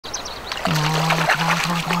Come on, come on,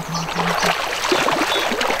 come on, come on, come on, come on, come on.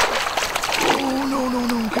 Oh, no, no,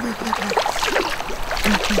 no. Come here, come here, come here.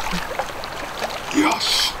 Come here, come here.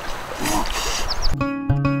 Yes.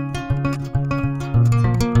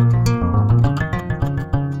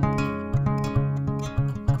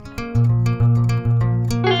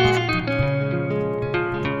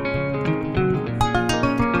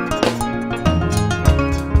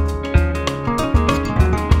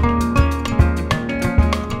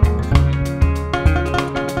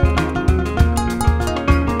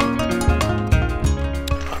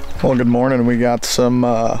 Well, good morning. We got some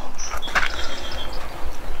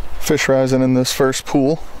fish rising in this first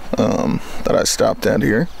pool that I stopped at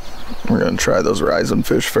here. We're going to try those rising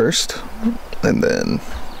fish first, and then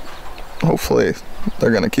hopefully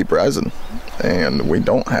they're going to keep rising and we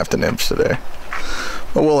don't have to nymph today,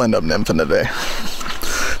 but we'll end up nymphing today.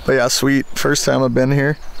 But yeah, sweet. First time I've been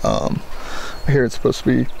here. I hear it's supposed to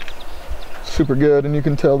be super good, and you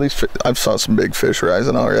can tell these I've saw some big fish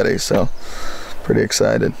rising already, so pretty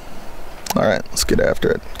excited. All right, let's get after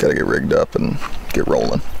it. Gotta get rigged up and get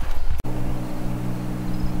rolling.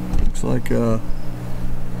 Looks like right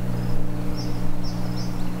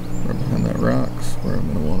behind that rock's where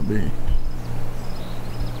I'm gonna want to be.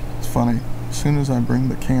 It's funny, as soon as I bring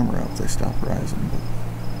the camera up, they stop rising, but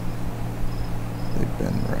they've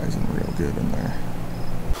been rising real good in there.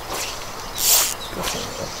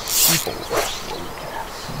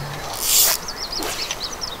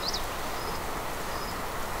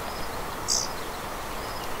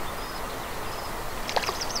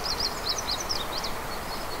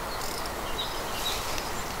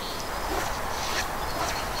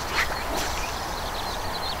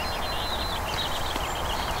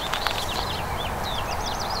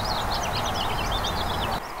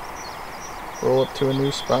 Roll up to a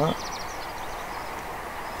new spot.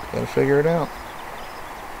 Gotta figure it out.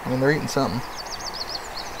 I mean, they're eating something.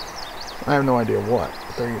 I have no idea what,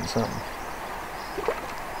 but they're eating something.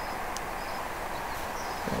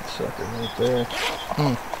 That sucker right there.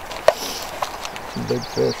 Some big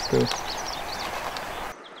fish too.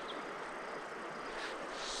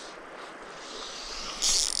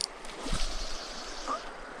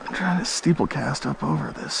 I'm trying to steeple cast up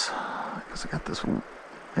over this because I got this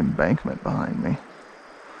embankment behind me.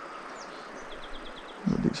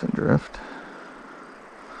 A decent drift.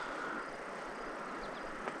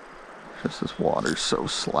 Just this water's so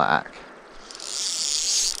slack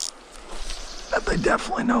that they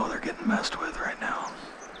definitely know they're getting messed with right now.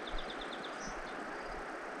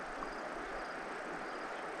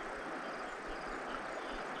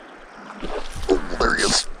 Oh, there he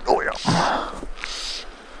is. Oh yeah.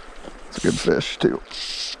 It's a good fish too.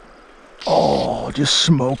 Oh, just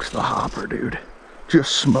smoked the hopper, dude.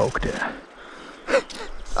 Just smoked it.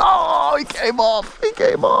 Oh, he came off. He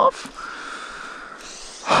came off.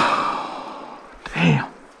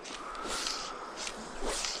 Damn.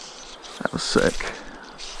 That was sick.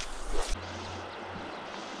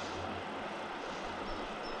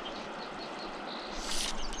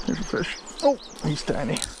 Here's a fish. Oh, he's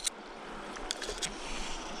tiny.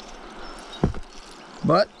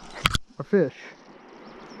 But a fish.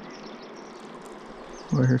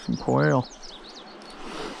 Oh, here's some quail.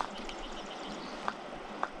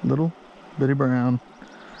 Little bitty brown.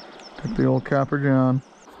 Took the old Copper John.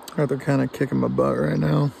 Alright, they're kind of kicking my butt right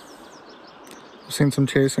now. I've seen some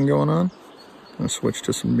chasing going on. I'm gonna switch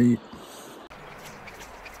to some meat.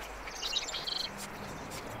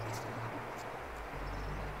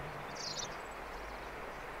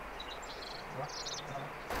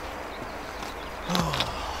 Oh,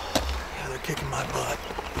 yeah, they're kicking my butt.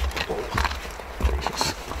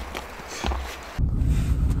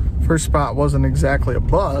 First spot wasn't exactly a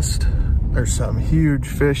bust. There's some huge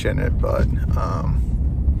fish in it, but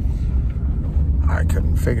I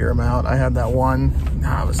couldn't figure them out. I had that one.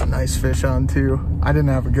 It was a nice fish on too. I didn't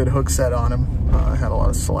have a good hook set on him. I had a lot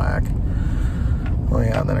of slack. Well,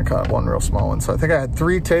 yeah, and then I caught one real small one. So I think I had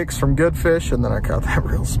 3 takes from good fish, and then I caught that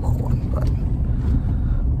real small one. But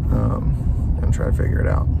gonna try to figure it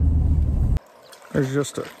out. There's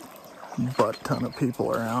just a butt ton of people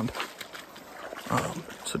around.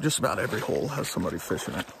 So just about every hole has somebody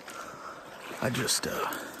fishing it. I just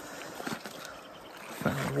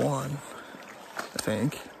found one, I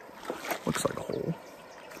think. Looks like a hole.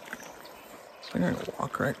 I think I can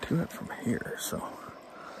walk right to it from here, so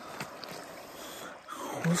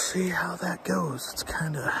we'll see how that goes. It's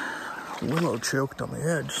kind of willow choked on the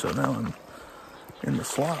edge, so now I'm in the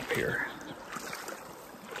slop here.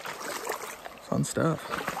 Fun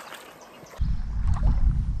stuff.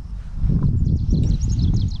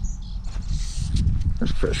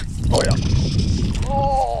 There's a fish. Oh yeah.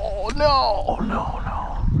 Oh No, no,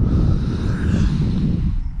 no.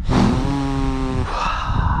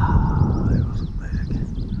 It was big.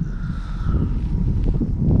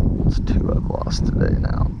 It's 2 I've lost today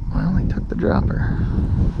now. I only took the dropper.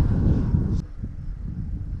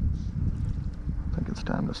 I think it's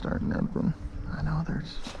time to start nymphing. I know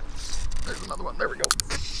there's another one. There we go.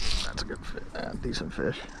 That's a good fish. Decent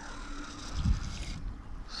fish.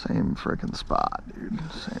 Same freaking spot, dude.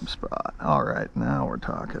 Same spot. All right, now we're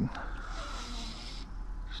talking.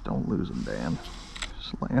 Just don't lose them, Dan.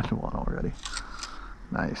 Just land one already.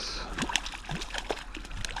 Nice.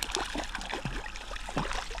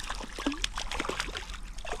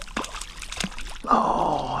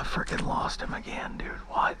 Oh, I freaking lost him again, dude.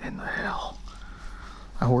 What in the hell?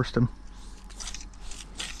 I horsed him.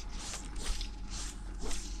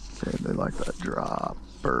 Okay, they like that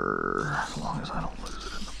dropper, as long as I don't lose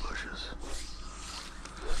it in the bushes.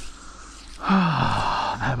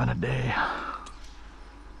 I'm having a day.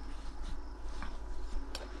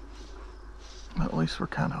 At least we're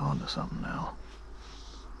kind of onto something now.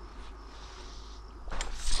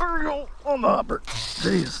 There we go, on the hopper.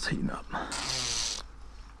 Jeez, it's heating up.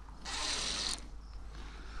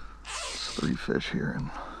 It's 3 fish here and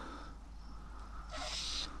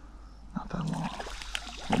not that long.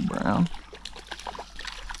 Little brown.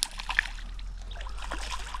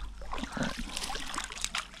 All right.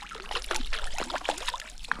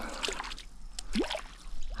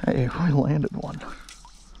 Hey, we landed one.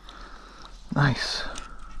 Nice.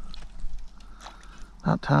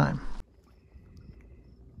 About time.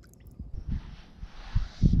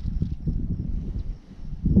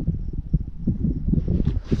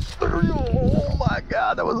 Oh my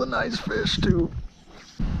God, that was a nice fish too.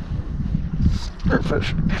 Good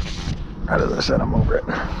fish. Right as I said, I'm over it.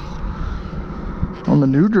 On the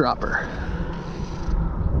new dropper.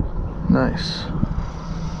 Nice.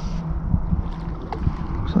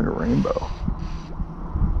 Looks like a rainbow.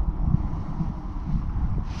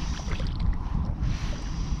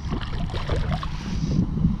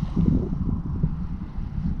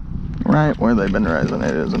 Right where they've been rising,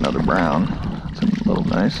 it is another brown. It's a little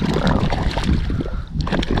nice and brown.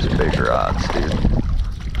 Hit these big rods, dude.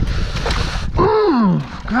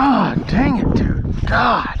 God dang it, dude.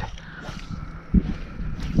 God.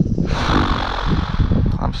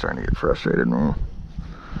 I'm starting to get frustrated now.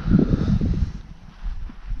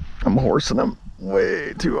 I'm horsing them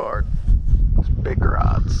way too hard. Those big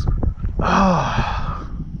rods. I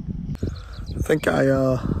think I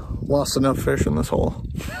lost enough fish in this hole.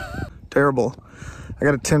 Terrible. I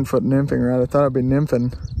got a 10-foot nymphing rod. I thought I'd be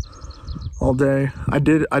nymphing all day. I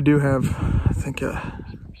do have, I think, a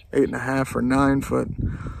 8.5 or 9 foot,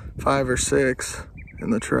 5 or 6 in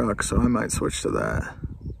the truck, so I might switch to that.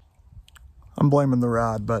 I'm blaming the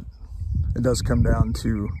rod, but it does come down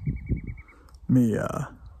to me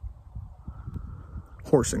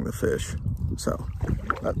horsing the fish, so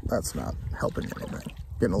that's not helping anything.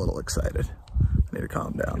 Getting a little excited. I need to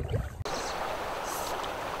calm down.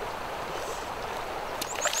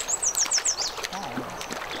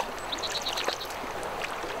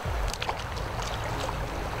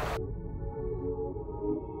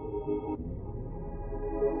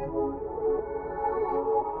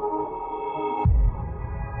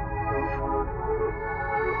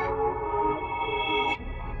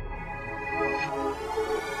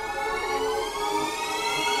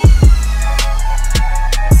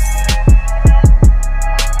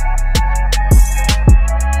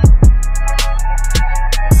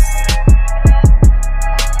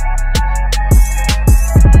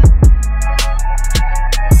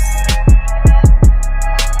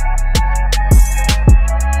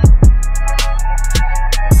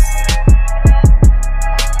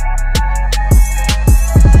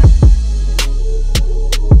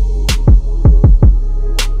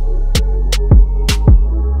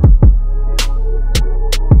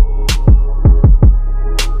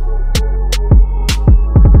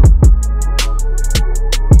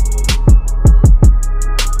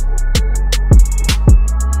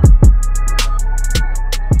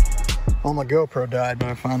 Well, my GoPro died, but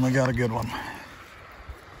I finally got a good one.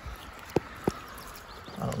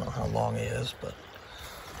 I don't know how long he is, but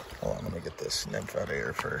hold on, let me get this nymph out of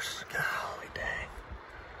here first. Golly dang.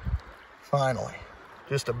 Finally,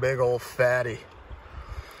 just a big old fatty.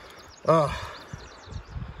 Oh,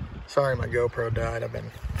 sorry my GoPro died. I've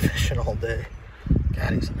been fishing all day.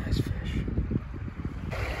 God, he's a nice fish.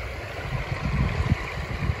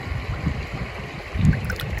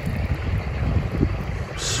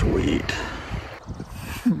 Sweet.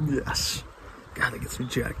 Yes. God, that gets me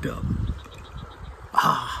jacked up.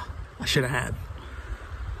 Ah, I should have had.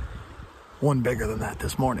 one bigger than that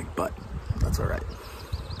this morning, but that's all right.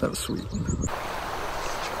 That was sweet.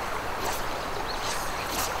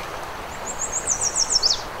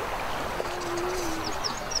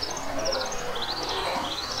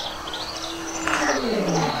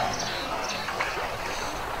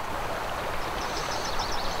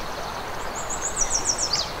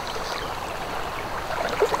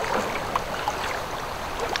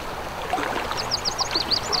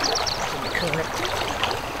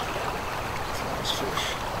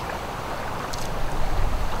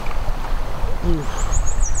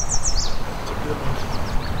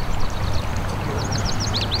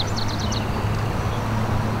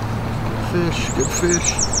 Fish, good fish.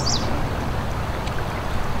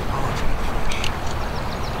 Oh, that's a good fish.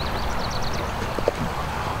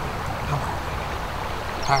 Come on.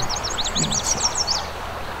 Alright, you know what's up.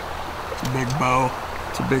 It's a big bow.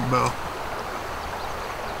 It's a big bow.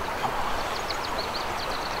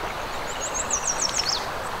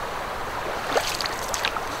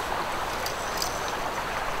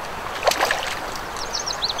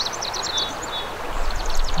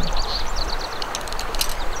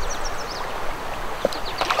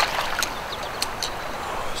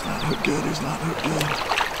 Good, he's not hooked good.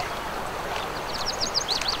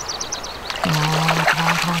 Come on, come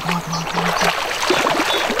on, come on, come on, come on, come on, come on.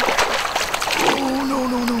 Oh, no,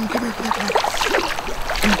 no, no, come here, come here, come here.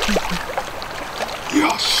 Come here, come here, come here.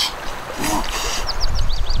 Yes!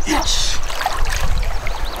 Yes!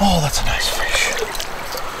 Oh, that's a nice fish.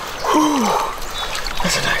 Whew.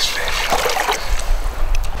 That's a nice fish.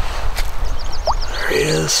 There he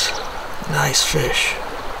is. Nice fish.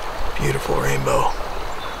 Beautiful rainbow.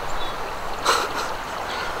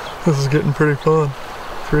 This is getting pretty fun.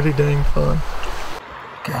 Pretty dang fun.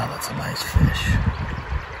 God, that's a nice fish.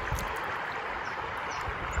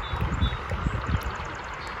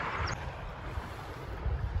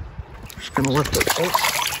 Just gonna lift it. Oh,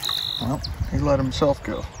 well, he let himself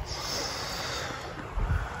go.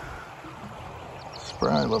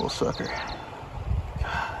 Spry little sucker.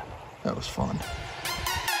 God, that was fun.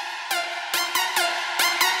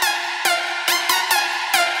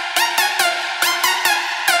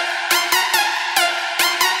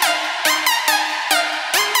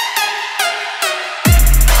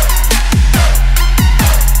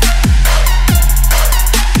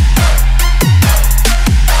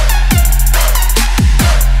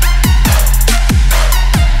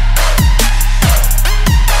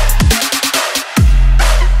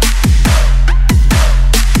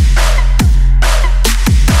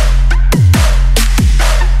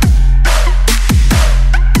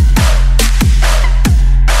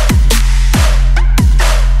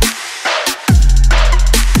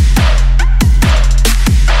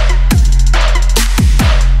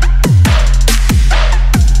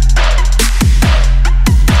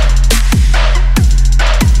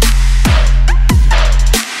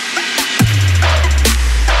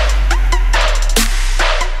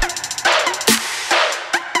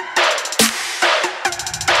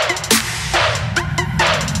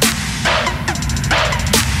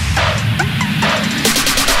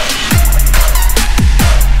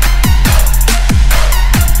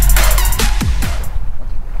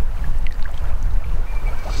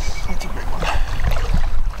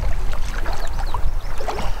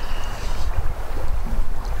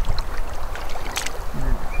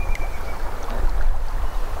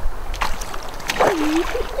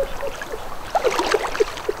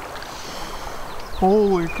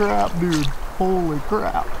 Holy crap, dude. Holy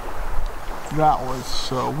crap. That was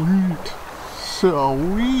sweet.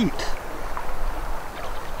 Sweet.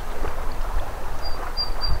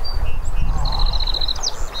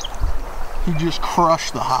 He just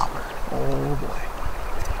crushed the hopper. Oh boy.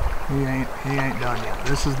 He ain't done yet.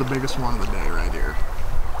 This is the biggest one of the day right here.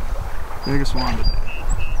 Biggest one of the day.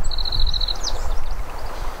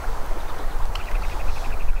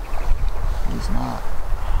 He's not.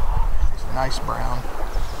 He's a nice brown.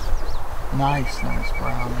 Nice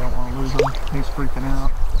brown. You don't want to lose him. He's freaking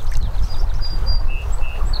out.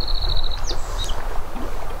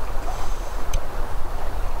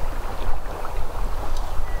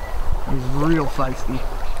 He's real feisty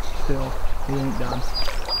still. He ain't done.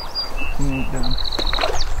 He ain't done.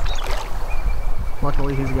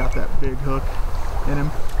 Luckily he's got that big hook in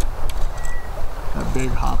him. That big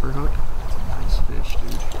hopper hook. It's a nice fish,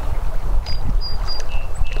 dude.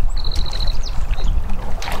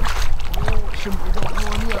 Oh, shouldn't be going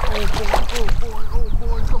on yet. Oh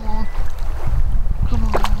boy, come on. Come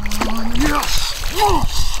on, yes!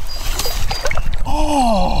 Yes!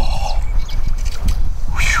 Oh!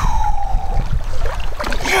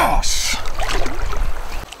 Yes!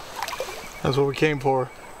 That's what we came for.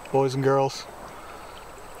 boys and girls.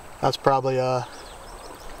 That's probably a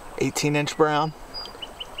 18-inch brown.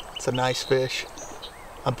 It's a nice fish.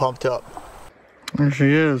 I'm pumped up. There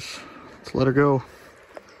she is. Let's let her go.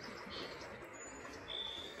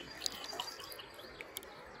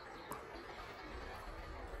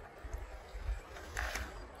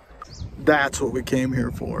 That's what we came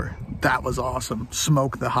here for. That was awesome.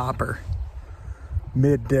 Smoke the hopper.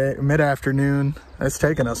 Mid-afternoon. It's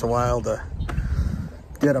taken us a while to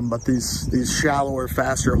get them, but these shallower,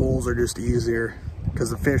 faster holes are just easier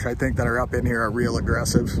because the fish, I think, that are up in here are real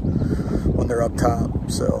aggressive when they're up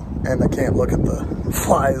top. So, and they can't look at the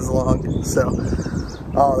fly as long. So,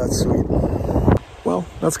 oh, that's sweet. Well,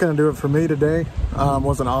 that's gonna do it for me today.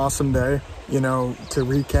 Was an awesome day. You know, to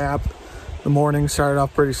recap, the morning started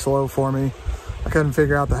off pretty slow for me. I couldn't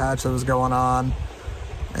figure out the hatch that was going on,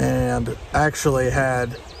 and actually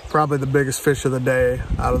had probably the biggest fish of the day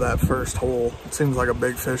out of that first hole. It seems like a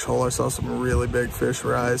big fish hole. I saw some really big fish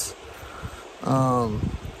rise. I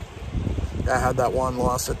had that one,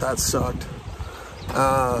 lost it, that sucked.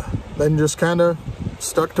 Then just kind of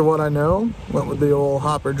stuck to what I know, went with the old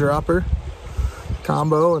hopper dropper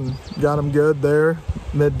combo and got them good there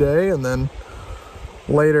midday. And then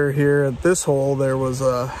later here at this hole, there was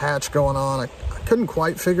a hatch going on. I couldn't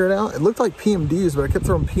quite figure it out. It looked like PMDs, but I kept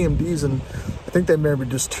throwing PMDs and I think they may be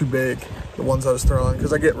just too big, the ones I was throwing,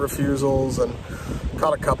 because I get refusals, and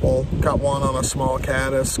caught a couple. Caught one on a small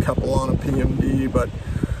caddis, couple on a PMD, but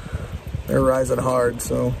they're rising hard,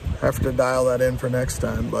 so have to dial that in for next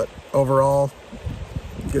time. But overall,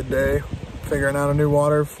 good day. Figuring out a new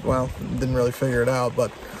water. Well, didn't really figure it out, but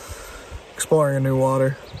exploring a new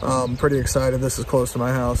water. Pretty excited. This is close to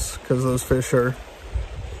my house because those fish they're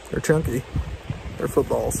chunky. They're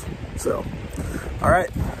footballs. So, all right.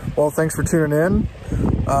 Well, thanks for tuning in.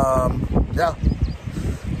 Yeah,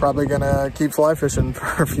 probably gonna keep fly fishing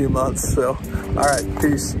for a few months. So, all right,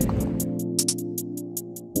 peace.